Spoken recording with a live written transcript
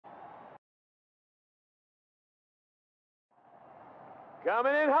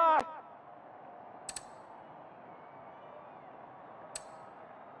Coming in hot.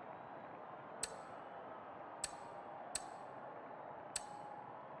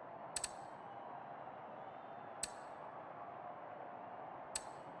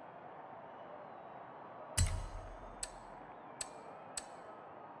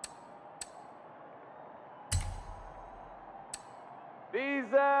 These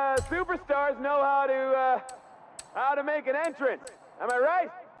superstars know how to make an entrance. Am I right?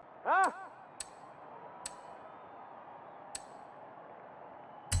 Huh?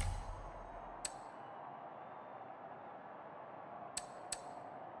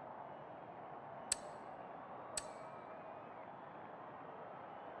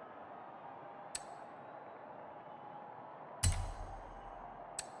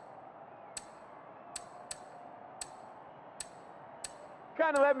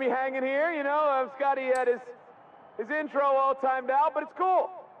 Kind of left me hanging here, you know. Scotty had his intro all timed out, but it's cool.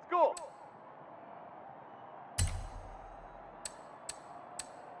 It's cool.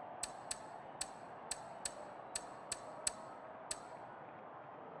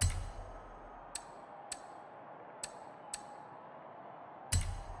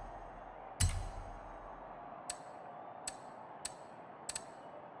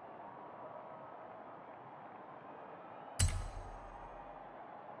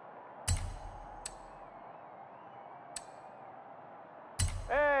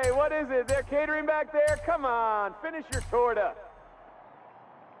 Hey, what is it? They're catering back there? Come on, finish your torta.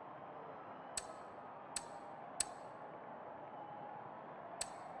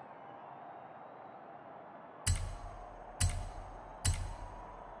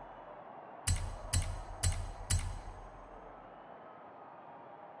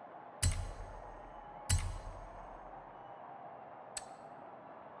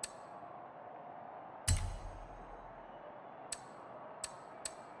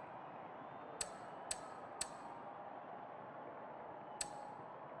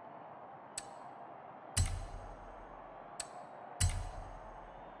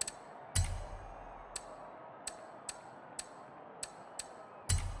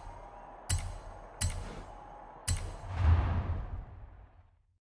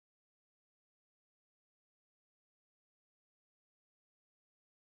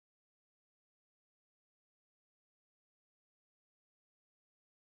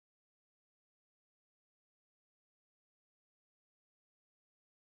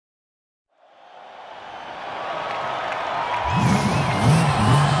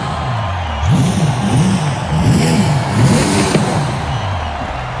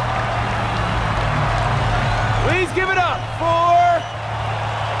 Please give it up for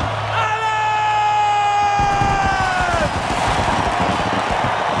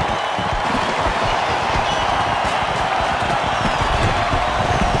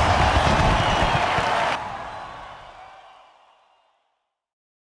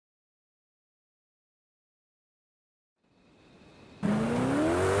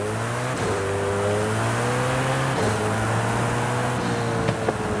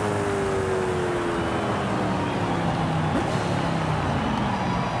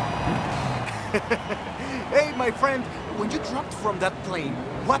Hey, my friend, when you dropped from that plane,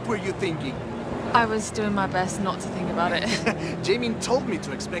 what were you thinking? I was doing my best not to think about it. Jamie told me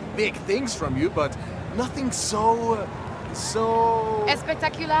to expect big things from you, but nothing so...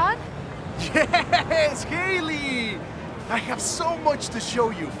 Espectacular? Yes, Haley! I have so much to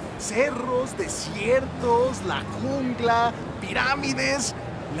show you. Cerros, desiertos, la jungla, pirámides,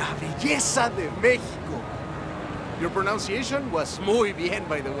 la belleza de México. Your pronunciation was muy bien,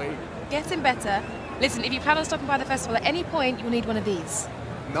 by the way. Getting better. Listen, if you plan on stopping by the festival at any point, you'll need one of these.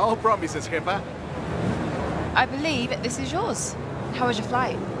 No promises, jefa. I believe this is yours. How was your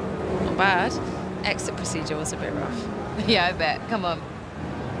flight? Not bad. Exit procedure was a bit rough. Yeah, I bet. Come on.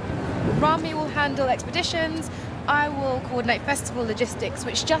 Rami will handle expeditions. I will coordinate festival logistics,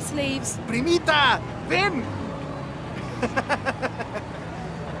 which just leaves... Primita, ven!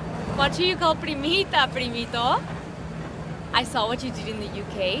 What do you call primita, primito? I saw what you did in the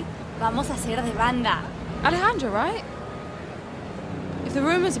UK. Vamos a hacer de banda. Alejandra, right? If the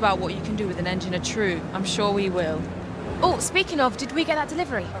rumors about what you can do with an engine are true, I'm sure we will. Oh, speaking of, did we get that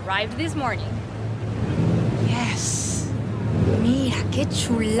delivery? Arrived this morning. Yes. Mira, qué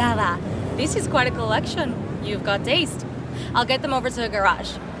chulada. This is quite a collection. You've got taste. I'll get them over to the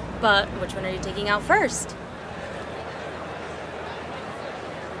garage. But which one are you taking out first?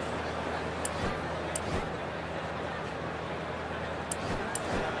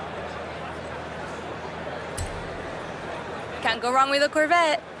 Can't go wrong with a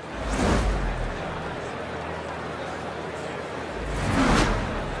Corvette.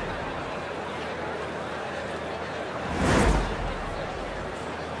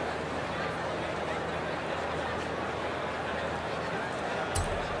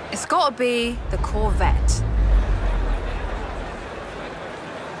 It's gotta be the Corvette.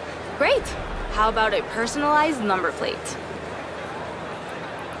 Great. How about a personalized number plate?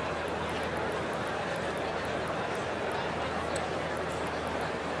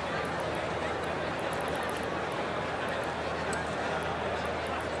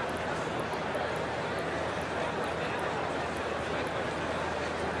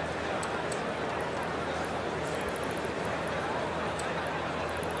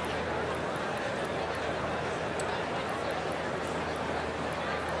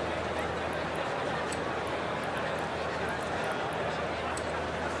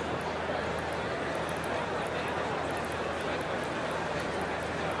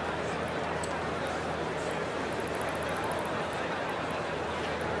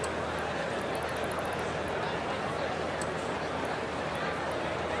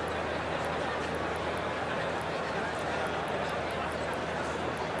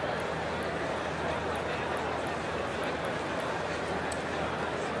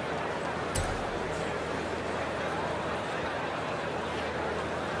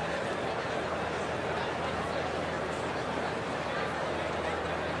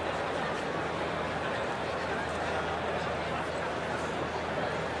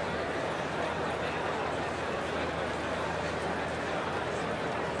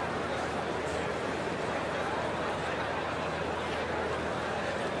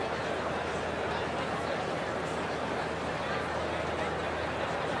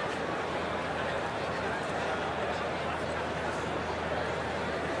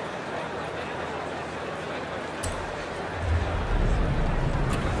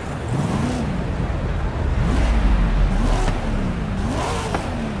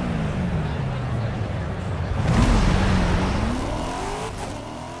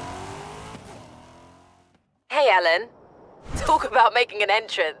 Hey, Ellen. Talk about making an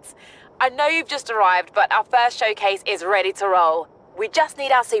entrance. I know you've just arrived, but our first showcase is ready to roll. We just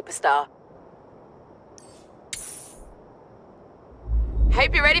need our superstar.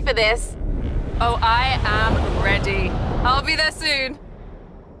 Hope you're ready for this. Oh, I am ready. I'll be there soon.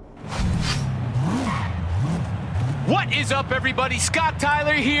 What is up, everybody? Scott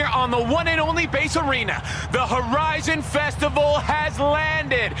Tyler here on the one and only Base Arena. The Horizon Festival has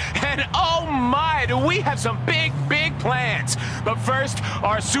landed, and oh my, do we have some big plans. But first,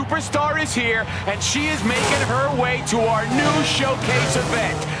 our superstar is here, and she is making her way to our new showcase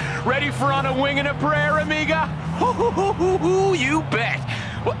event. Ready for On a Wing and a Prayer, amiga? You bet.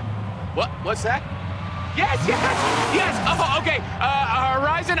 What's that? Yes! Oh, okay.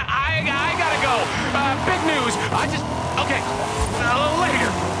 Horizon, I gotta go. Big news. Okay.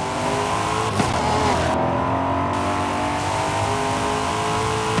 Later.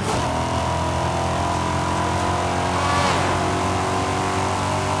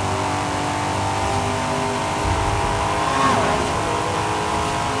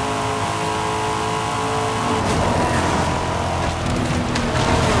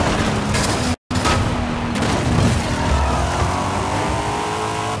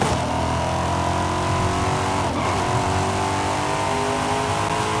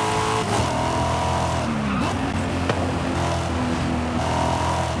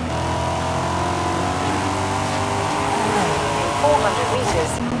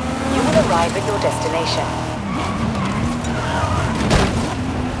 Arrive at your destination.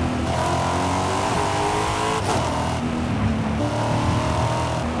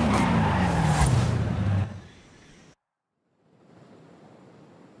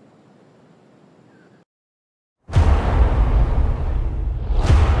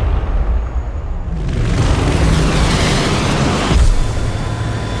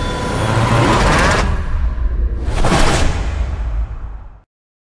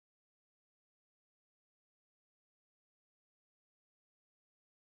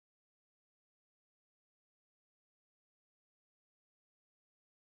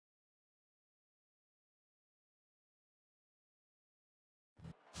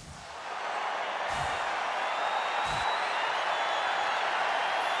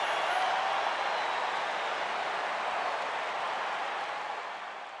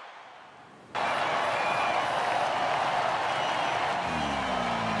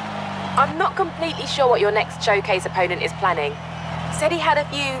 I'm not completely sure what your next showcase opponent is planning. Said he had a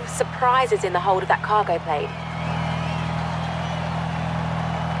few surprises in the hold of that cargo plane.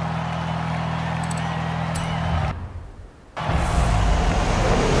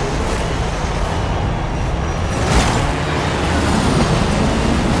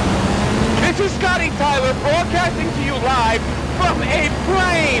 This is Scotty Tyler broadcasting to you live from a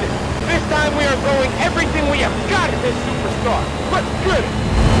plane. This time we are throwing everything we have got at this superstar. Let's get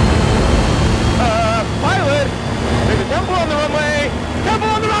it. Tumble on the runway! Tumble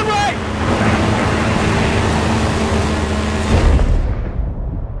on the runway!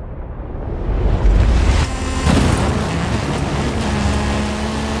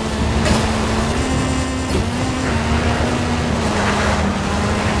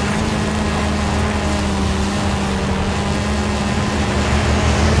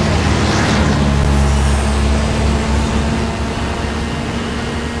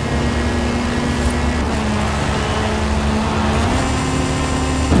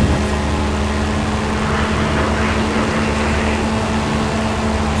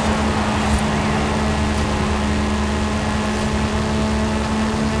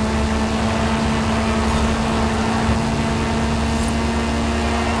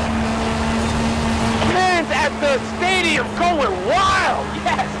 The stadium going wild,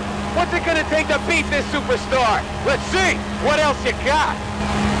 yes! What's it gonna take to beat this superstar? Let's see, what else you got?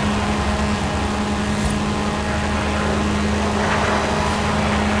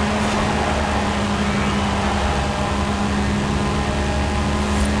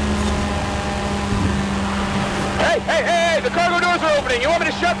 Hey, the cargo doors are opening. You want me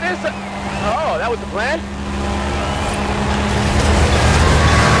to shut this? Oh, that was the plan?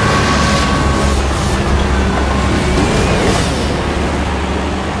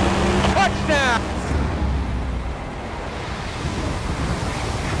 Touchdown!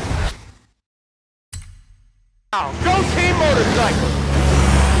 Go Team Motorcycles!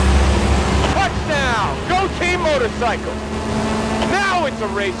 Touchdown! Go Team Motorcycles! Now it's a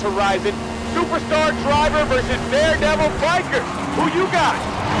race, Horizon. Superstar driver versus daredevil bikers. Who you got?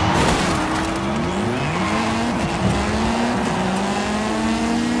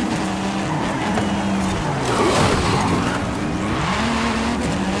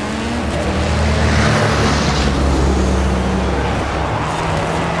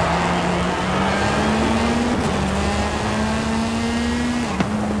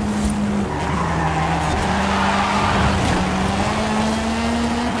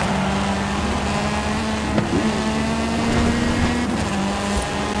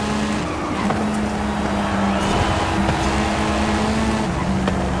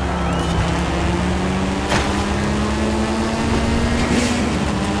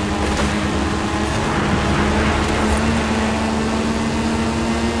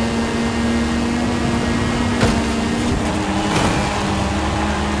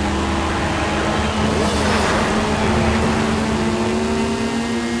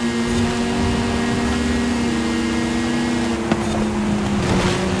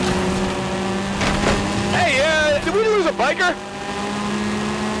 Biker?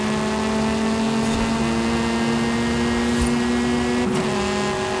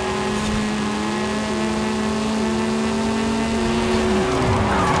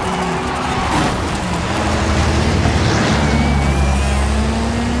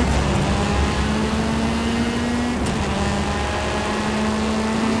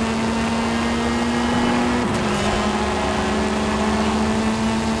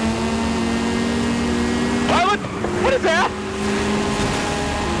 What is that?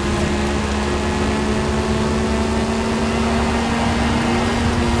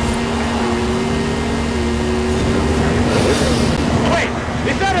 Wait,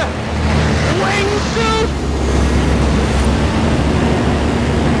 is that a wingsuit?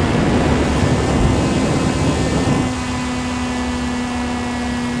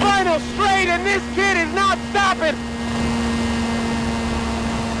 Final straight and this kid is not stopping!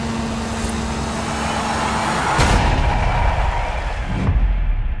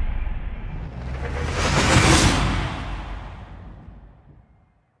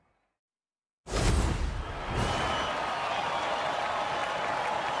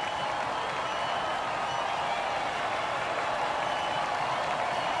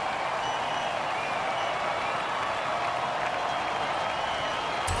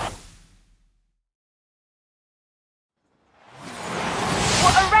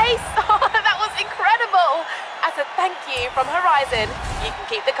 As a thank you from Horizon, you can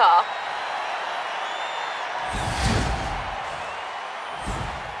keep the car.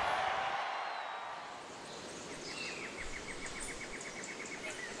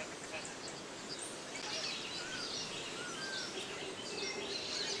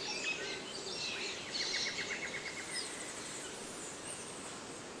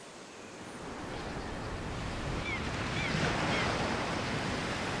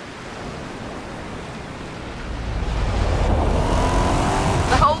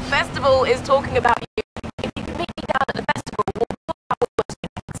 Is talking about you. If you can meet me down at the festival, we'll talk about what's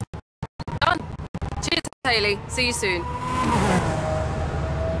next. Done. Cheers, Haley. See you soon.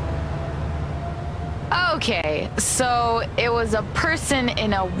 Oh, Okay, so it was a person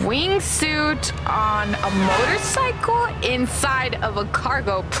in a wingsuit on a motorcycle inside of a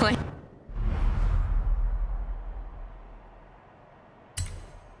cargo plane.